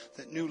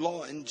that knew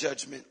law and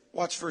judgment.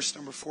 Watch verse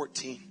number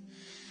 14.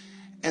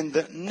 And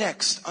the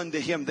next unto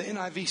him, the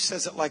NIV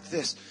says it like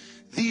this,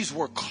 these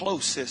were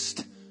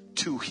closest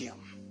to him.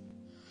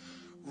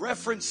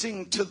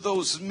 Referencing to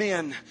those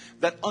men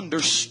that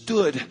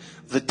understood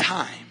the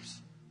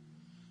times.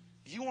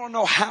 You want to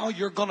know how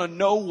you're going to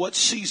know what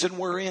season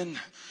we're in?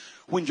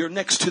 When you're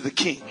next to the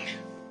king.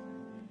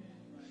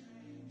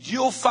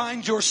 You'll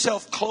find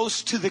yourself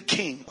close to the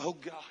king. Oh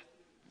God.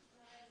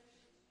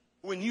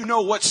 When you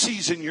know what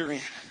season you're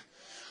in.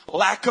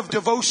 Lack of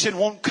devotion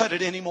won't cut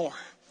it anymore.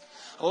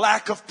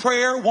 Lack of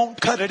prayer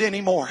won't cut it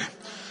anymore.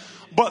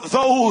 But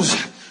those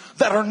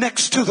that are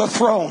next to the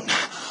throne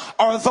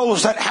are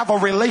those that have a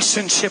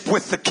relationship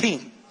with the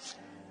king.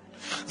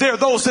 They're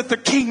those that the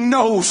king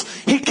knows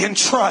he can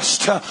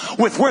trust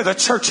with where the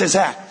church is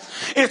at.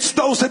 It's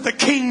those that the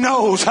king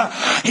knows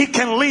he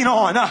can lean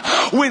on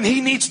when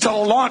he needs to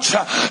launch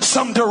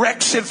some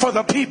direction for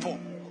the people.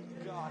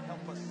 God,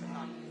 help us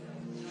tonight.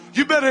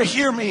 You better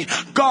hear me.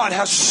 God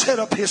has set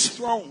up his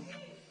throne.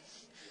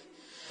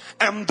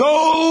 And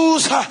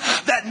those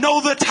that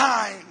know the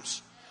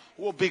times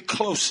will be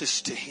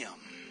closest to him.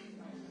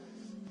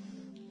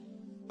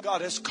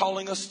 God is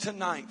calling us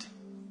tonight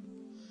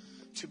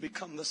to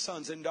become the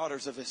sons and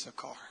daughters of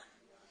Issachar.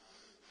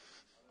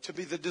 To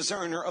be the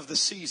discerner of the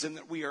season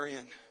that we are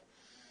in.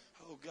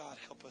 Oh God,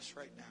 help us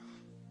right now.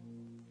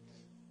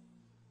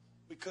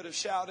 We could have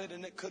shouted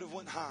and it could have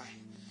went high,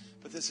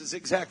 but this is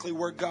exactly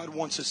where God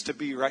wants us to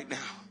be right now.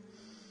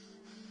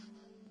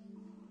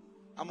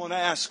 I'm going to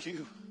ask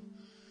you,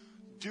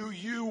 do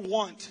you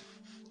want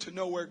to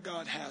know where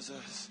God has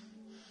us?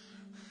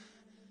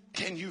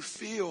 Can you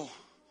feel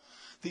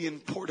the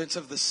importance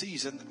of the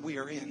season that we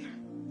are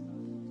in?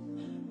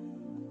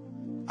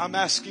 I'm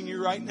asking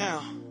you right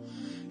now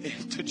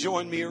to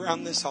join me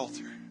around this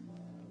altar.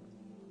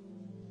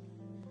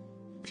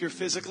 If you're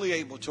physically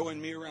able,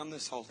 join me around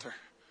this altar.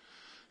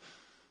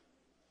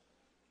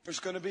 There's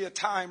going to be a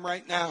time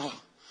right now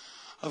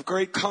of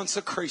great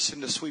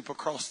consecration to sweep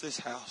across this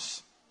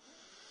house.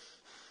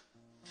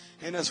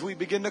 And as we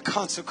begin to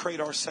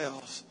consecrate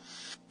ourselves,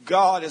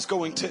 God is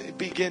going to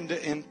begin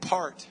to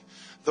impart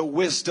the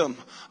wisdom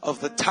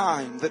of the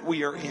time that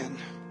we are in.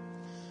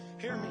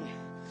 Hear me.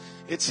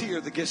 It's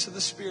here. The gifts of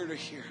the Spirit are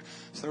here.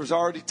 So there was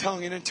already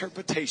tongue and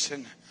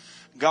interpretation.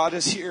 God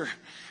is here.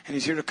 And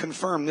He's here to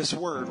confirm this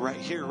word right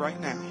here, right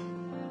now.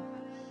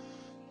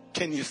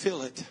 Can you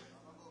feel it?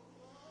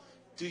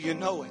 Do you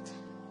know it?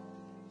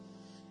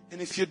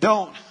 And if you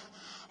don't,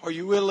 are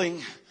you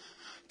willing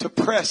to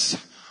press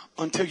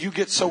until you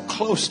get so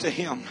close to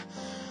Him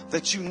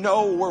that you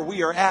know where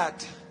we are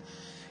at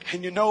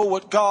and you know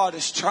what God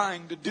is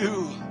trying to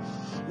do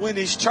when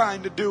He's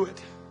trying to do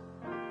it?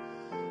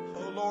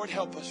 Oh Lord,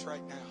 help us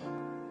right now.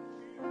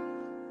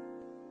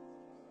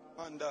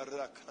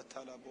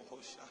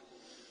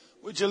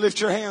 Would you lift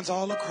your hands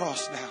all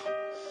across now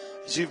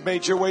as you've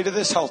made your way to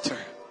this altar?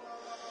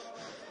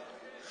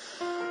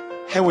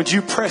 And would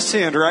you press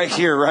in right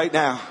here, right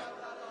now?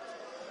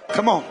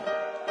 Come on.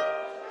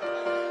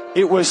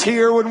 It was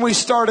here when we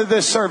started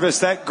this service,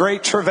 that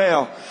great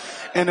travail.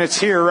 And it's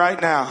here right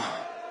now.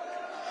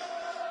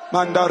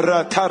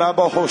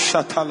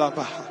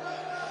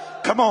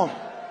 Come on.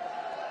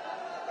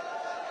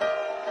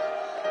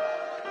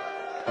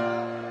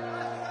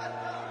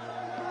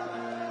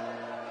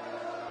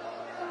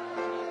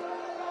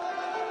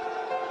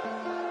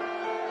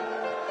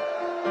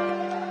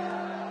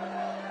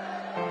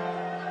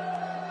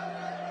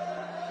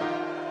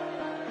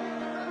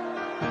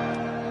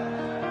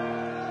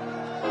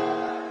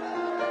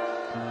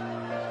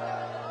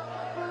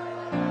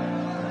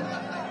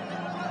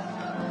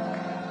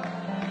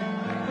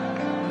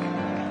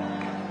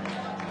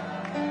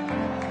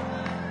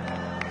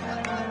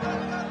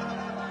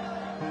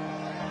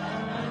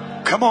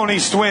 Come on,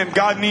 East Wind.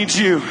 God needs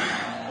you.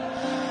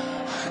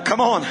 Come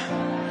on.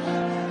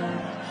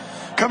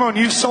 Come on.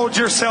 You've sold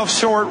yourself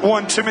short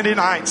one too many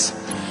nights.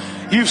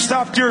 You've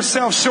stopped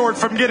yourself short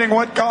from getting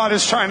what God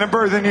is trying to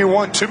birth in you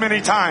one too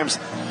many times.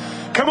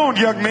 Come on,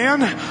 young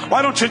men.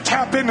 Why don't you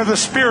tap into the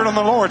Spirit on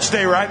the Lord's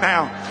Day right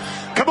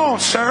now? Come on,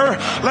 sir.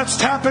 Let's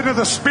tap into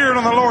the Spirit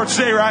on the Lord's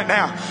Day right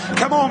now.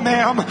 Come on,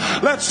 ma'am.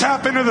 Let's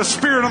tap into the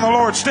Spirit on the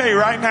Lord's Day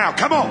right now.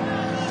 Come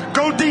on.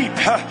 Go deep.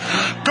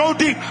 Go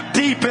deep.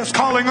 Deep is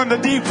calling unto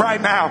deep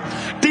right now.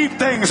 Deep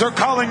things are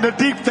calling to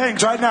deep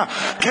things right now.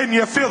 Can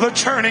you feel the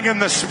churning in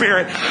the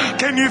Spirit?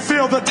 Can you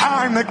feel the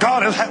time that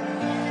God has had?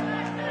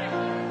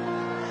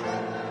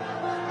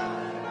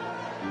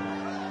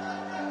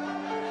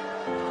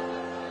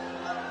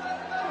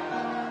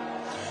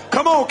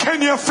 Come on,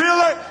 can you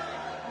feel it?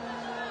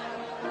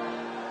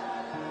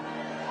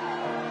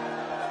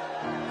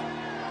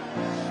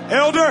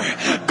 Elder,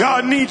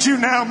 God needs you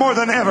now more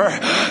than ever.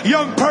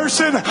 Young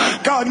person,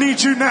 God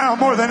needs you now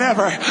more than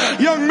ever.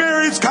 Young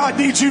marrieds, God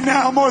needs you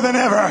now more than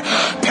ever.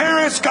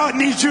 Parents, God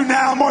needs you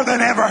now more than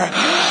ever.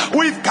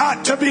 We've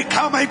got to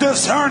become a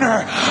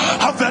discerner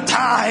of the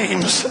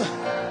times. If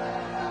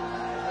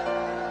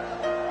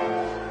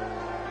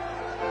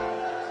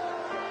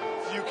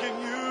you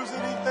can use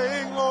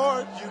anything,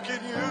 Lord, you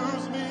can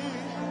use me.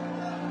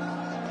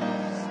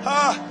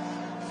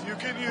 If you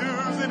can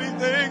use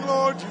anything,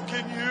 Lord, you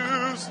can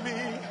use me.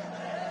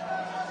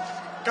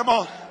 Come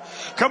on.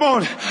 Come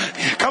on.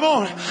 Come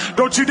on.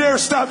 Don't you dare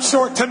stop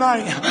short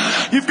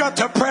tonight. You've got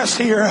to press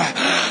here.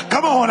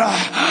 Come on.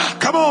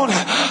 Come on.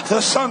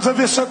 The sons of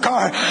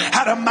Issachar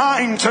had a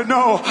mind to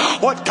know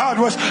what God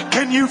was.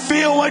 Can you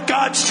feel what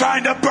God's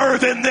trying to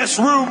birth in this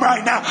room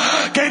right now?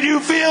 Can you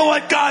feel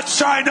what God's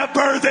trying to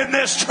birth in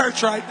this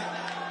church right now?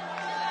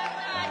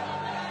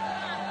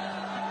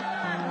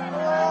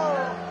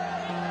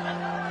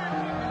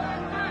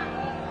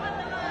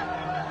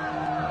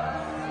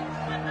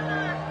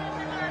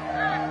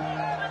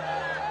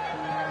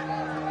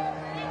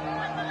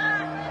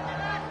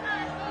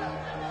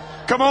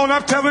 Come on,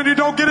 I'm telling you,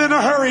 don't get in a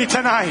hurry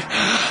tonight.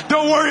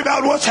 Don't worry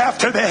about what's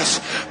after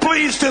this.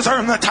 Please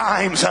discern the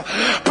times.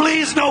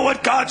 Please know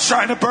what God's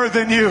trying to birth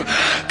in you.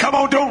 Come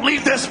on, don't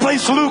leave this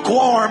place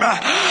lukewarm.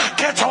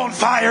 Catch on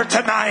fire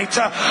tonight.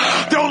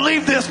 Don't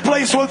leave this place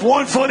place with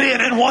one foot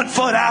in and one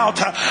foot out.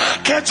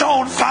 Catch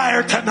on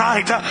fire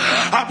tonight.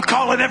 I'm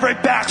calling every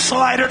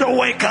backslider to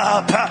wake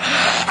up.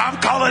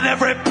 I'm calling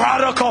every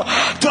prodigal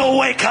to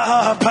wake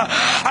up.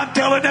 I'm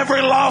telling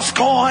every lost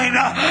coin,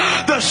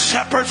 the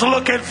shepherd's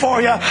looking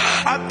for you.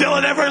 I'm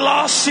telling every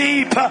lost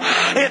sheep,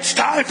 it's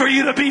time for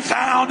you to be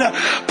found.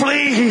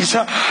 Please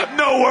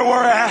know where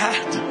we're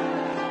at.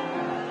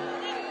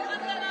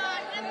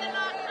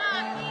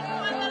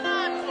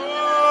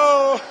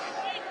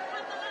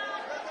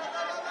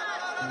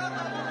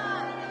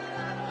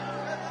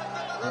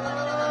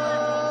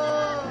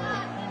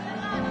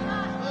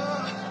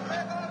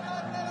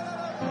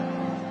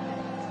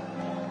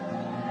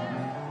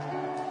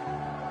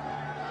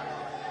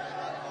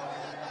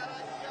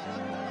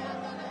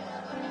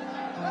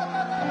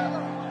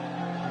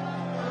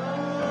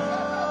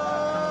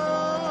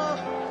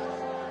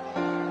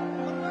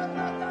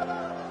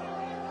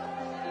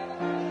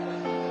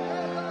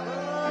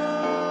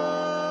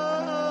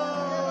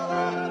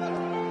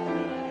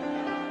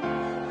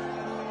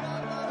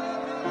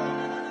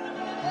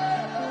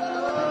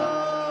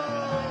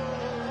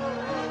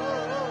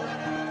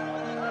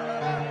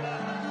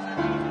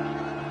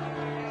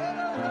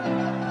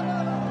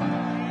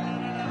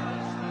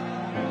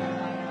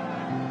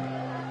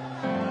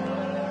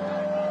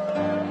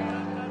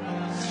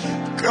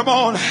 Come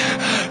on.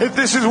 If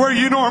this is where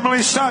you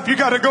normally stop, you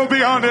got to go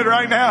beyond it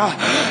right now.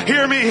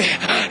 Hear me.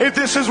 If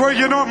this is where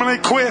you normally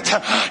quit,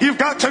 you've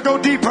got to go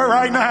deeper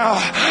right now.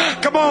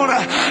 Come on.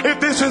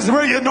 If this is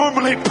where you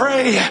normally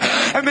pray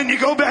and then you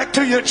go back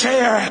to your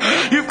chair,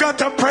 you've got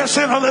to press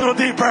in a little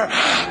deeper.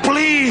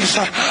 Please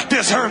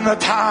discern the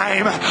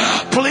time.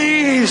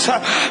 Please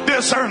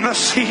discern the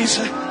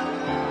season.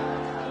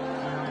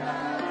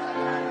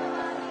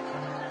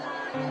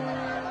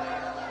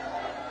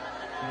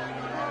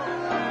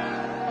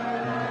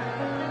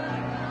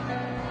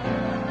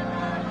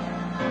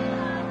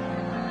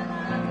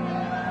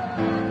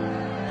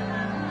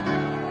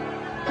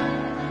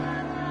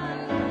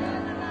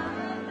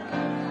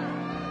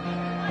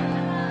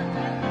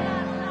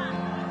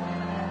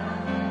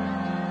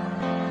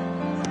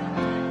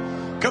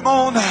 Come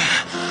on.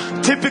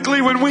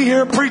 Typically when we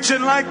hear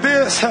preaching like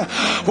this,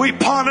 we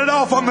pawn it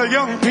off on the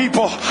young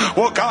people.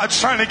 Well, God's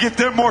trying to get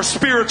them more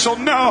spiritual.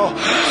 No.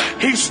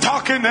 He's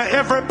talking to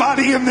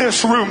everybody in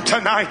this room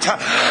tonight.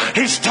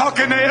 He's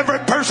talking to every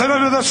person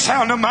under the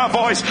sound of my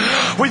voice.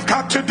 We've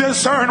got to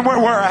discern where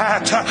we're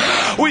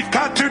at. We've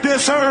got to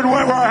discern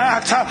where we're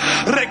at.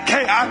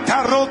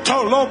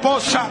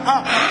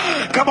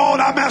 Come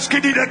on, I'm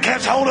asking you to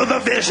catch hold of the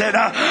vision.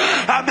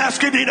 I'm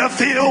asking you to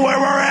feel where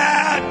we're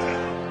at.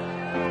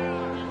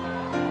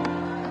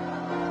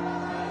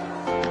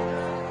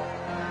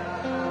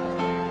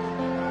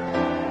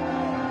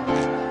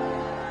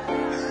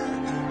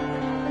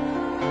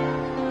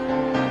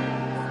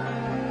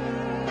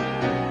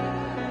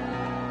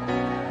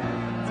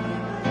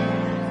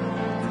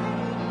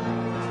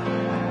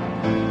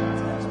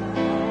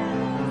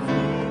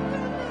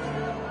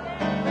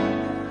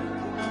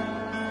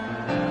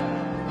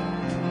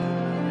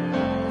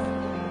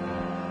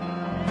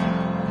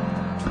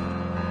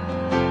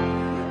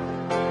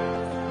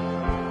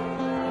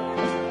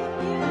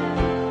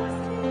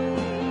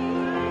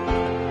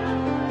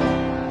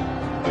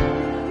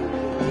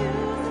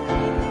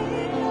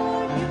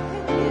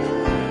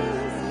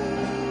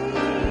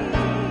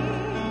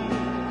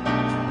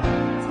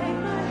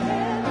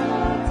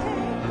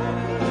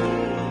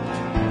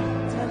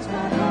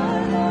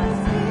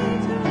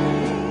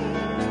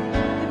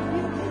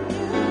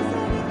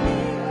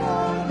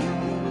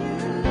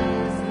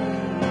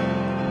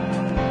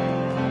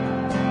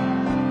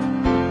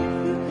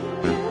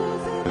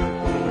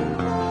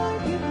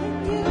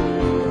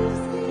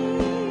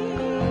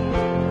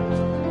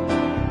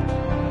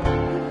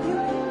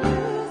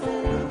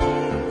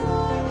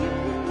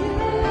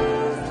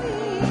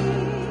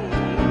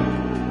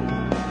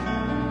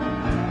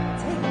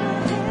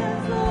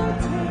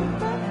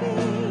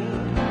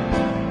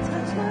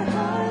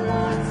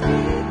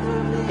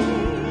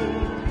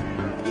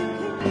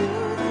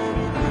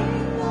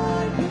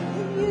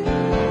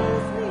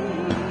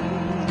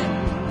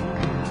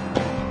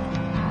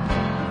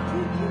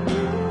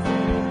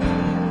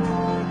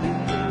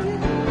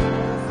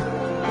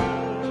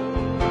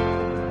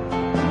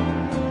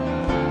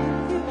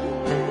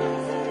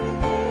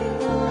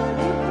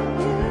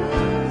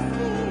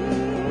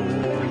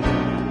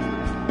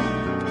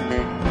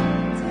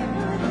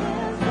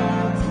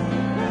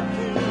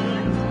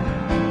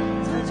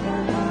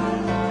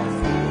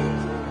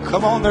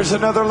 Come on, there's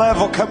another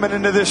level coming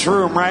into this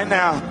room right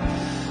now.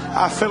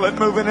 I feel it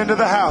moving into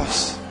the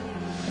house.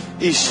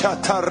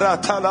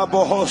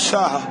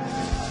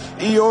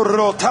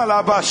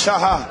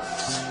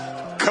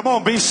 Come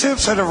on, be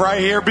sensitive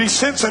right here. Be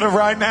sensitive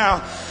right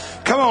now.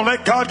 Come on,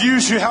 let God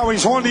use you how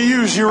He's wanting to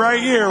use you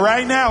right here,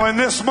 right now, in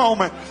this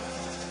moment.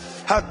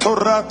 Oh,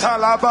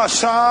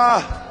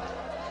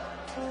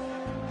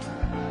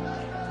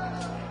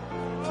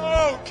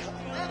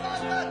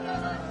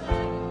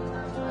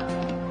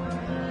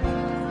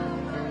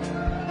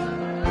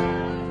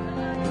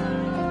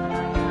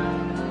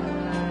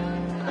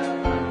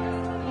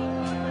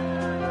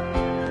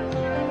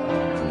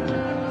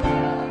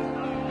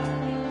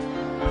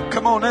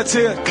 on, that's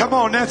it. Come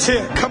on, that's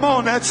it. Come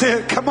on, that's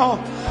it. Come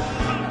on.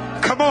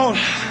 Come on.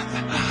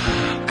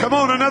 Come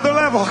on, another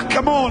level.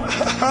 Come on.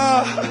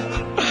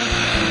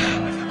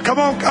 Come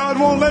on, God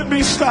won't let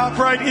me stop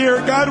right here.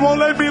 God won't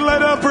let me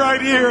let up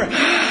right here.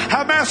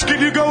 I'm asking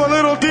you to go a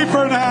little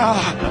deeper now.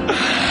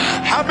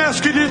 I'm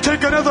asking you to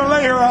take another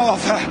layer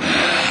off.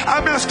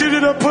 I'm asking you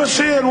to push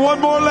in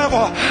one more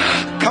level.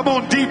 Come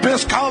on, deep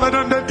is calling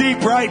unto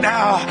deep right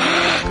now.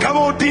 Come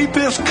on, deep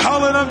is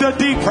calling unto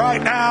deep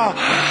right now.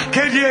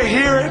 Can you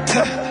hear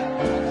it?